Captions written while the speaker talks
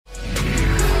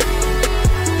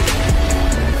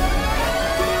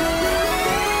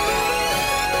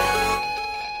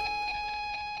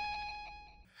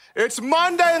It's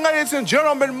Monday, ladies and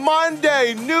gentlemen.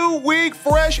 Monday, new week,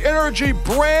 fresh energy,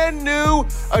 brand new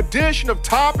edition of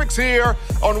topics here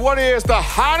on what is the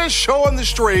hottest show on the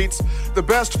streets, the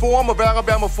best form of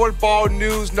Alabama football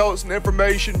news, notes, and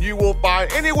information you will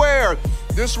find anywhere.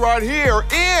 This right here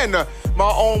in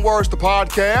My Own Words, the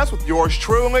podcast with yours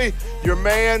truly, your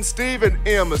man, Stephen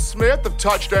M. Smith of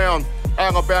Touchdown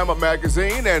Alabama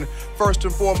Magazine. And first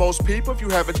and foremost, people, if you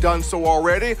haven't done so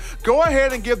already, go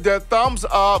ahead and give that thumbs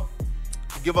up,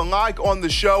 give a like on the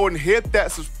show, and hit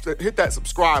that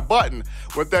subscribe button.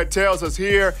 What that tells us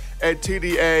here at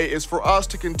TDA is for us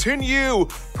to continue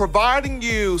providing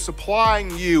you,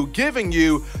 supplying you, giving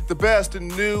you the best in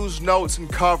news, notes,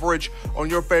 and coverage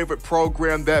on your favorite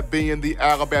program, that being the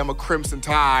Alabama Crimson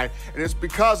Tide. And it's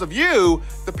because of you,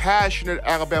 the passionate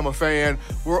Alabama fan.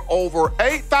 We're over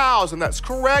 8,000, that's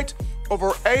correct,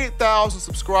 over 8,000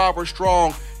 subscribers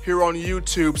strong here on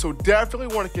YouTube. So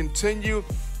definitely want to continue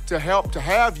to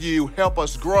have you help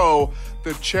us grow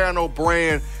the channel,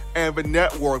 brand, and the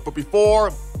network. But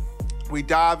before we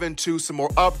dive into some more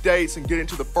updates and get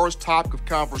into the first topic of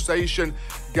conversation,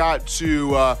 got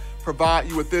to provide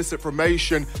you with this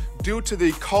information. Due to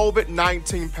the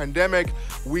COVID-19 pandemic,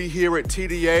 we here at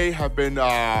TDA have been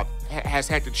has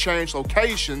had to change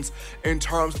locations in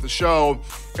terms of the show.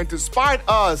 And despite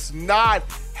us not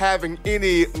having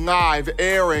any live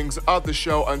airings of the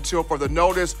show until further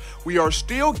notice, we are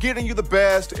still getting you the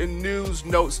best in news,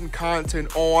 notes, and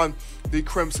content on the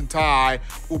Crimson Tide.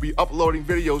 We'll be uploading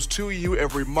videos to you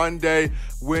every Monday,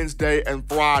 Wednesday, and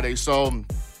Friday. So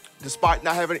despite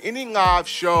not having any live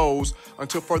shows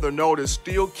until further notice,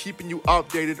 still keeping you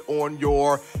updated on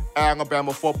your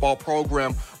Alabama football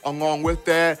program. Along with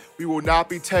that, we will not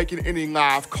be taking any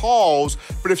live calls,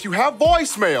 but if you have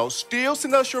voicemails, still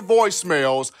send us your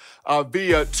voicemails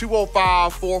via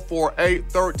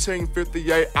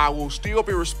 205-448-1358. I will still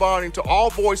be responding to all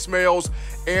voicemails,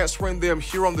 answering them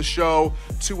here on the show,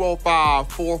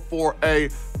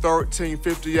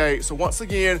 205-448-1358. So once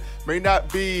again, will not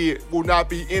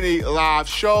be any live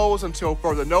shows until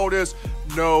further notice,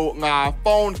 no live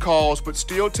phone calls, but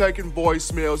still taking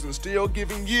voicemails and still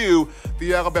giving you,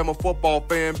 the Alabama football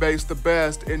fan base, the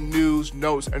best in news,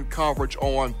 notes, and coverage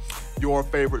on your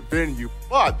favorite venue.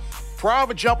 But prior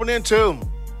to jumping into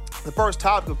the first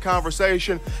topic of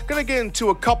conversation, gonna get into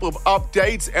a couple of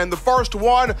updates, and the first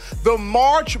one, the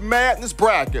March Madness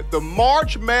bracket, the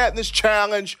March Madness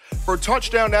challenge for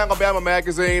Touchdown Alabama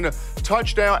Magazine,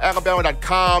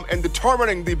 touchdownalabama.com, and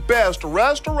determining the best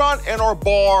restaurant and or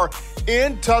bar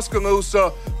in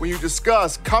Tuscaloosa when you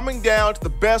discuss coming down to the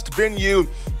best venue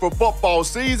for football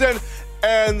season.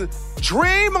 And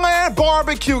Dreamland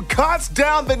Barbecue cuts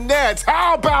down the nets.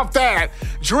 How about that?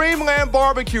 Dreamland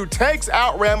Barbecue takes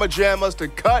out Ramajamas to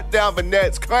cut down the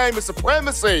nets, claiming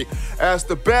supremacy as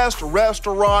the best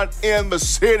restaurant in the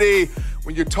city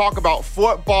when you talk about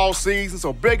football season.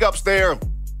 So big ups there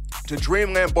to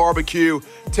Dreamland Barbecue,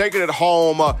 taking it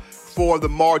home for the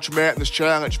March Madness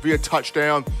Challenge via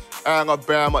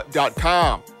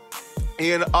touchdownalabama.com.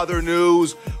 In other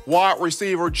news, wide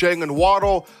receiver Jalen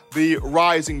Waddle, the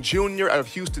rising junior out of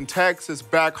Houston, Texas,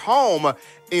 back home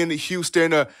in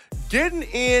Houston, getting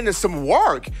in some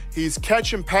work. He's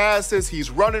catching passes, he's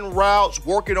running routes,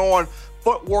 working on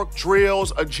footwork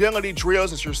drills, agility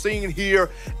drills, as you're seeing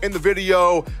here in the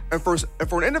video. And for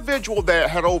an individual that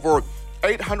had over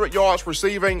 800 yards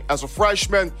receiving as a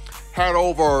freshman, had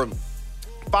over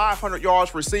 500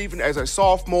 yards receiving as a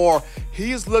sophomore,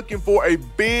 he is looking for a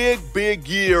big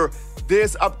year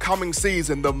this upcoming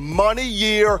season. The money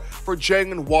year for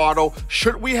Jalen Waddle.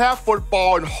 Should we have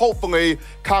football, and hopefully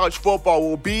college football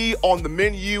will be on the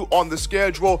menu, on the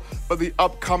schedule for the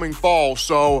upcoming fall.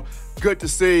 So good to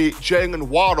see Jalen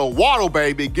Waddle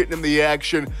baby, getting in the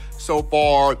action so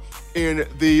far in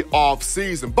the off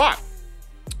season. But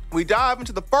we dive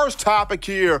into the first topic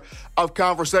here of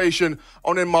conversation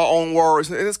on In My Own Words.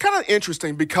 And it's kind of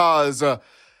interesting because in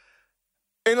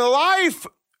life,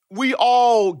 we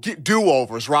all get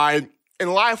do-overs, right?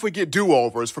 In life, we get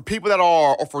do-overs. For people that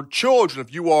are, or for children,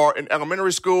 if you are in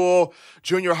elementary school,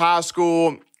 junior high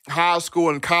school,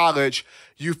 and college,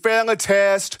 you fail a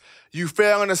test, you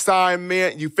fail an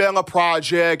assignment, you fail a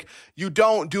project, you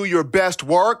don't do your best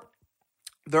work.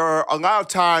 There are a lot of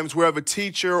times where the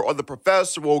teacher or the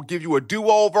professor will give you a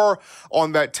do-over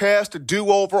on that test, a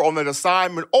do-over on that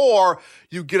assignment, or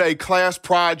you get a class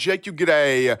project, you get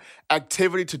a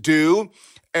activity to do,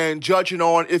 and judging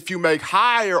on if you make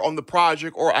higher on the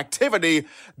project or activity,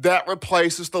 that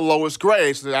replaces the lowest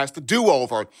grade. So that's the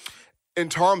do-over. In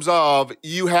terms of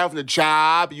you having a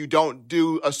job, you don't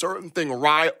do a certain thing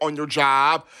right on your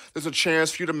job, there's a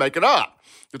chance for you to make it up.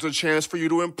 There's a chance for you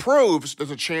to improve.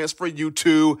 There's a chance for you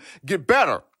to get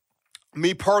better.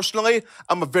 Me personally,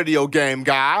 I'm a video game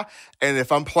guy, and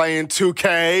if I'm playing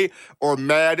 2K or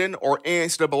Madden or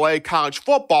NCAA college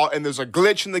football and there's a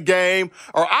glitch in the game,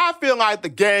 or I feel like the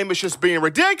game is just being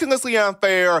ridiculously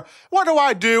unfair, what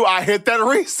do? I hit that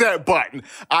reset button.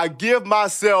 I give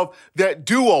myself that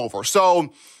do-over.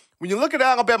 So when you look at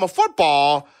Alabama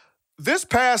football, this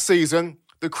past season,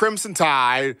 the Crimson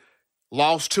Tide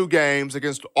lost 2 games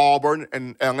against Auburn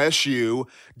and LSU,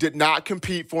 did not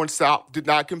compete for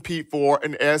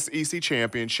an SEC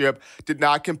championship, did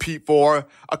not compete for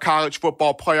a college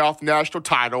football playoff national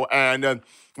title. And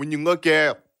when you look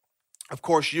at, of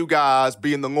course, you guys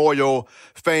being the loyal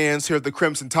fans here at the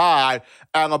Crimson Tide,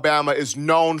 Alabama is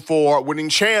known for winning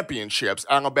championships.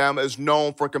 Alabama is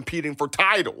known for competing for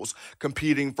titles,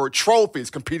 competing for trophies,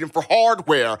 competing for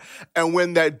hardware. And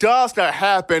when that does not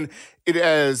happen,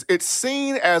 it's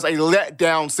seen as a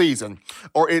letdown season,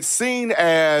 or it's seen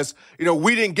as,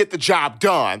 we didn't get the job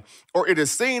done, or it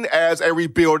is seen as a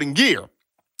rebuilding year.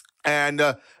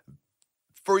 And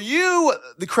for you,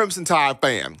 the Crimson Tide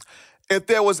fan, if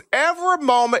there was ever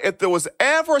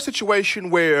a situation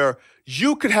where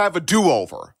you could have a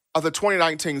do-over of the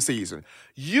 2019 season,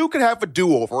 you could have a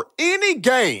do-over, any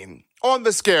game on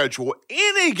the schedule,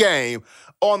 any game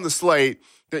on the slate,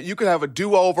 that you could have a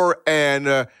do-over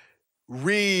and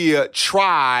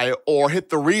retry or hit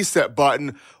the reset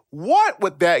button, what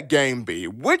would that game be?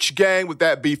 Which game would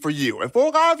that be for you? And for a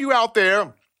lot of you out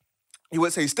there, you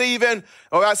would say, Steven,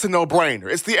 that's a no-brainer.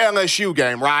 It's the LSU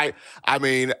game, right? I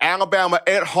mean, Alabama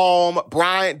at home,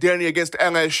 Bryant-Denny against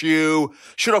LSU,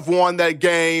 should have won that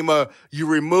game. You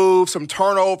remove some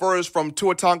turnovers from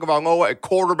Tua Tagovailoa at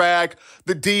quarterback.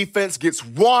 The defense gets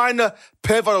one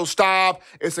pivotal stop.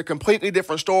 It's a completely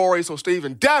different story. So,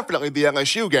 Steven, definitely the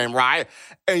LSU game, right?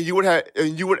 And you would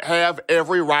have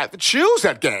every right to choose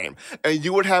that game. And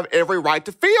you would have every right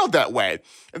to feel that way.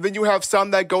 And then you have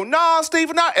some that go, nah,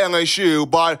 Steven, not LSU,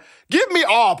 but give me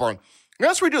Auburn.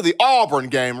 Let's redo the Auburn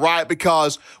game, right?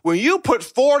 Because when you put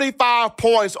 45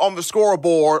 points on the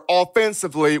scoreboard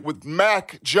offensively with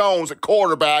Mac Jones at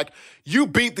quarterback, you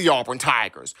beat the Auburn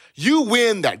Tigers. You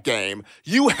win that game.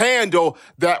 You handle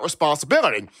that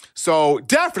responsibility. So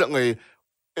definitely,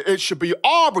 it should be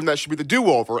Auburn that should be the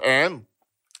do-over. And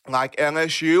like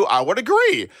LSU, I would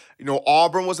agree.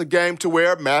 Auburn was a game to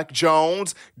where Mac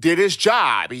Jones did his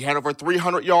job. He had over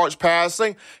 300 yards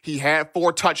passing. He had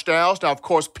 4 touchdowns. Now, of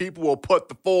course, people will put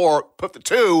the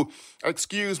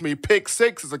 2 pick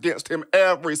sixes against him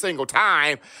every single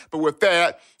time. But with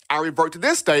that, I revert to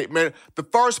this statement. The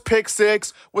first pick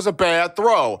 6 was a bad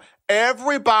throw.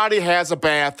 Everybody has a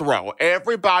bad throw.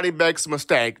 Everybody makes a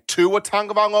mistake. Tua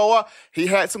Tagovailoa, he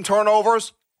had some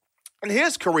turnovers in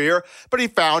his career, but he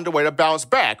found a way to bounce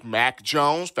back. Mac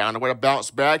Jones found a way to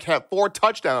bounce back, had 4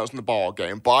 touchdowns in the ball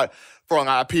game. But for a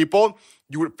lot of people,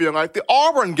 you would feel like the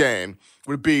Auburn game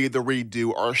would be the redo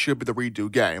or should be the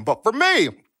redo game. But for me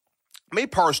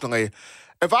personally,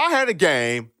 if I had a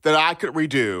game that I could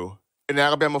redo in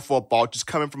Alabama football, just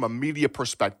coming from a media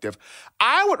perspective,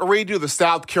 I would redo the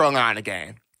South Carolina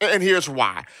game. And here's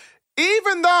why.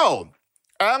 Even though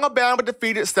Alabama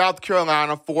defeated South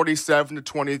Carolina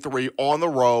 47-23 on the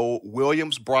road,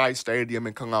 Williams-Brice Stadium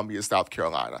in Columbia, South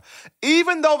Carolina.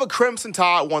 Even though the Crimson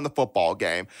Tide won the football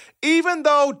game, even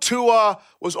though Tua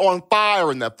was on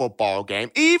fire in that football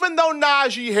game, even though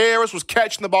Najee Harris was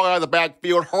catching the ball out of the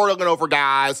backfield, hurdling over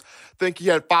guys, I think he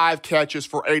had 5 catches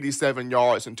for 87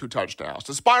 yards and 2 touchdowns.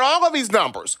 Despite all of these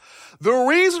numbers, the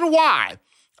reason why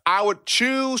I would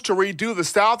choose to redo the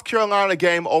South Carolina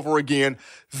game over again,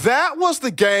 that was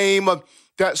the game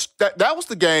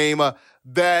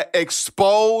that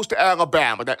exposed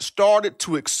Alabama, that started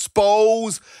to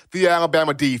expose the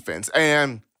Alabama defense.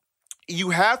 And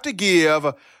you have to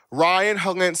give Ryan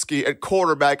Hilinski at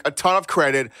quarterback a ton of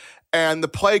credit and the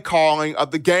play calling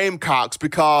of the Gamecocks,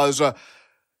 because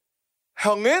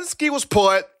Hilinski was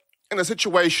put in a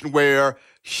situation where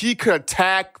he could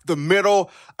attack the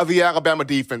middle of the Alabama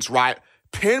defense, right?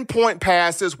 Pinpoint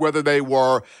passes, whether they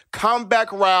were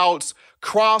comeback routes,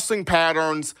 crossing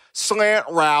patterns, slant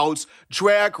routes,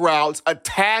 drag routes,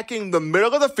 attacking the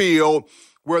middle of the field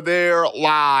where there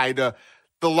lied the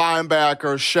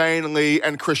linebackers Shane Lee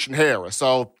and Christian Harris.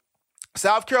 So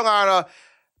South Carolina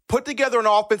put together an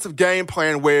offensive game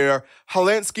plan where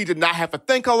Hilinski did not have to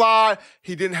think a lot.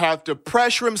 He didn't have to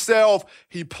pressure himself.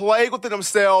 He played within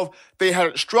himself. They had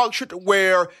it structured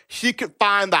where he could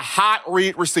find the hot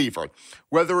read receiver.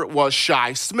 Whether it was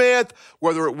Shi Smith,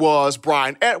 whether it was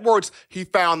Bryan Edwards, he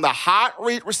found the hot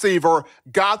read receiver,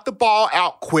 got the ball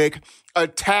out quick,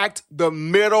 attacked the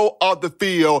middle of the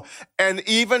field, and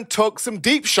even took some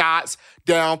deep shots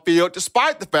downfield,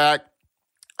 despite the fact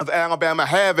of Alabama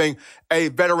having a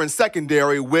veteran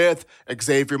secondary with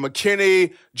Xavier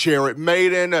McKinney, Jared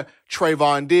Maiden,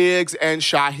 Trayvon Diggs, and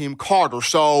Shyheim Carter.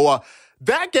 So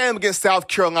that game against South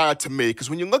Carolina to me, because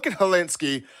when you look at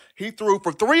Hilinski, he threw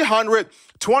for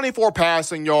 324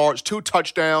 passing yards, 2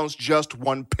 touchdowns, just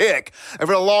 1 pick. And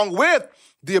along with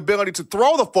the ability to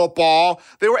throw the football,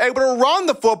 they were able to run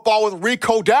the football with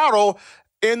Rico Dowdle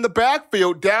in the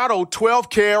backfield. Dowdle,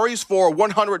 12 carries for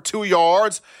 102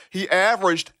 yards. He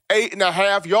averaged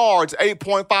 8.5 yards,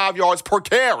 8.5 yards per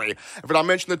carry. If I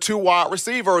mentioned the 2 wide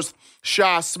receivers,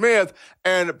 Shi Smith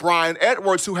and Bryan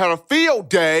Edwards, who had a field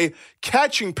day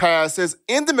catching passes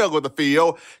in the middle of the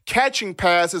field, catching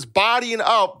passes, bodying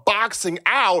up, boxing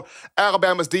out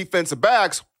Alabama's defensive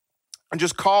backs, and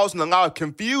just causing a lot of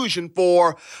confusion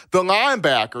for the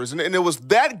linebackers. And it was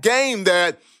that game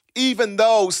that, even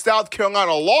though South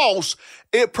Carolina lost,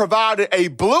 it provided a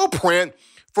blueprint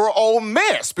for Ole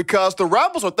Miss, because the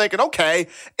Rebels are thinking, okay,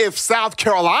 if South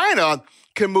Carolina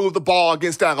can move the ball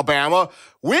against Alabama,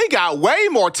 we got way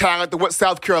more talent than what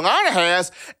South Carolina has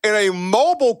in a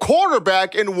mobile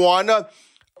quarterback in one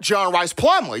John Rice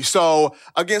Plumlee. So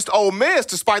against Ole Miss,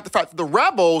 despite the fact that the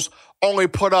Rebels only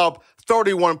put up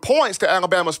 31 points to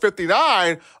Alabama's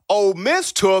 59, Ole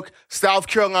Miss took South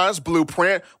Carolina's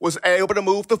blueprint, was able to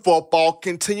move the football,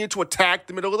 continue to attack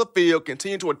the middle of the field,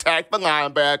 continue to attack the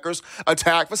linebackers,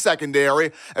 attack the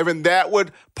secondary, and then that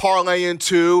would parlay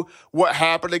into what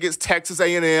happened against Texas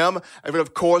A&M, and then,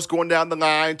 of course, going down the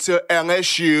line to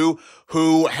LSU,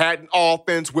 who had an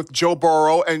offense with Joe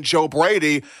Burrow and Joe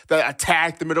Brady that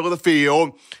attacked the middle of the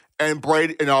field, and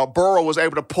Burrow was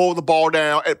able to pull the ball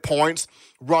down at points,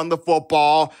 run the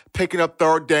football, picking up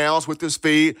third downs with his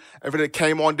feet, and then it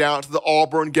came on down to the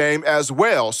Auburn game as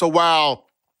well. So while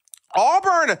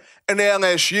Auburn and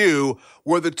LSU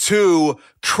were the 2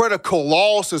 critical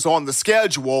losses on the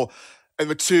schedule, and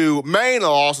the 2 main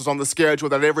losses on the schedule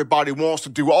that everybody wants to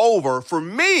do over, for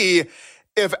me,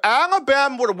 if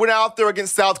Alabama would have went out there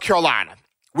against South Carolina,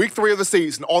 week 3 of the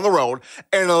season on the road,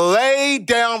 and laid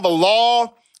down the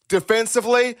law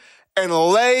defensively, and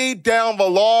laid down the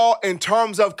law in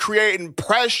terms of creating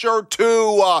pressure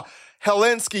to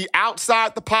Hilinski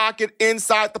outside the pocket,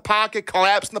 inside the pocket,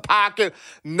 collapsing the pocket,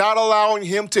 not allowing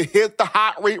him to hit the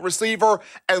hot read receiver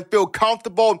and feel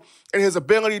comfortable in his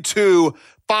ability to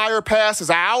fire passes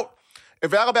out.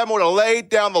 If Alabama would have laid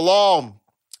down the law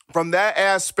from that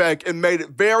aspect and made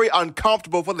it very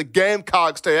uncomfortable for the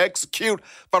Gamecocks to execute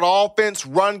for the offense,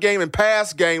 run game, and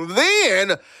pass game,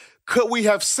 then could we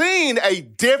have seen a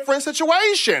different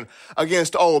situation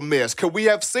against Ole Miss? Could we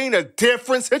have seen a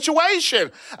different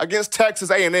situation against Texas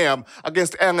A&M,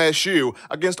 against LSU,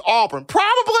 against Auburn?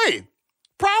 Probably.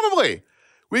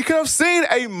 We could have seen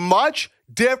a much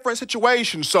different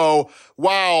situation. So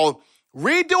while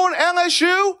redoing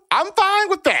LSU, I'm fine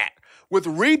with that. With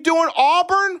redoing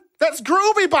Auburn, that's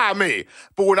groovy by me.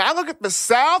 But when I look at the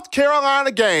South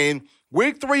Carolina game,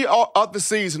 week 3 of the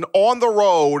season on the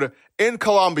road in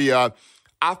Columbia,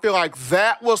 I feel like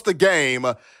that was the game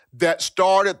that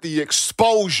started the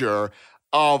exposure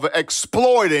of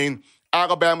exploiting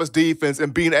Alabama's defense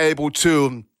and being able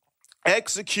to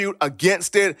execute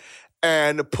against it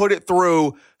and put it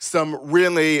through some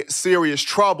really serious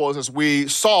troubles, as we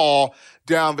saw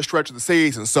down the stretch of the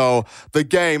season. So the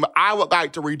game I would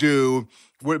like to redo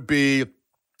would be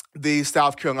the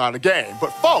South Carolina game. But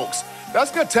folks, that's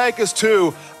going to take us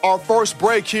to our first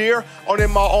break here on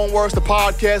In My Own Words, the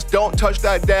podcast. Don't touch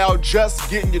that dial, just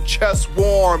getting your chest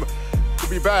warm. We'll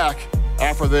be back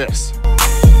after this.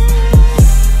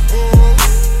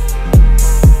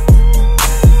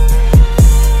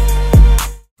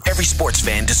 Every sports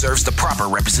fan deserves the proper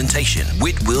representation.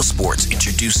 Whitwell Sports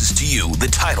introduces to you the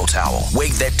Title Towel.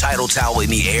 Wave that Title Towel in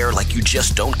the air like you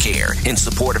just don't care. In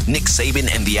support of Nick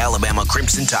Saban and the Alabama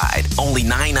Crimson Tide. Only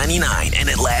 $9.99 and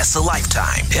it lasts a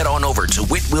lifetime. Head on over to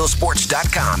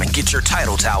WhitwellSports.com and get your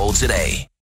Title Towel today.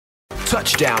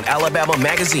 Touchdown Alabama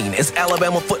Magazine is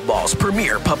Alabama football's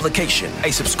premier publication.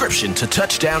 A subscription to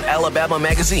Touchdown Alabama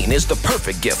Magazine is the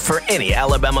perfect gift for any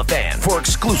Alabama fan. For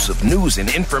exclusive news and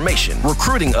information,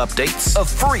 recruiting updates, a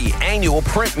free annual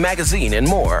print magazine, and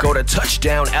more, go to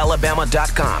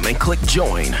touchdownalabama.com and click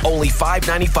join. Only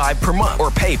 $5.95 per month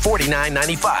or pay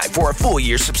 $49.95 for a full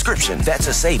year subscription. That's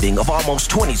a saving of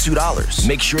almost $22.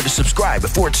 Make sure to subscribe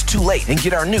before it's too late and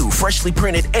get our new freshly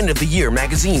printed end of the year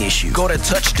magazine issue. Go to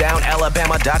touchdownalabama.com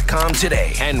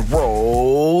today and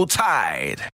roll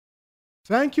Tide.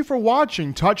 Thank you for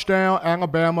watching Touchdown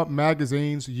Alabama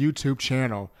Magazine's YouTube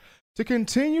channel. To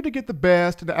continue to get the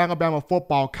best in the Alabama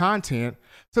football content,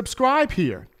 subscribe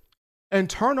here and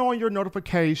turn on your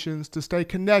notifications to stay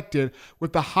connected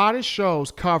with the hottest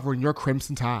shows covering your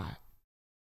Crimson Tide.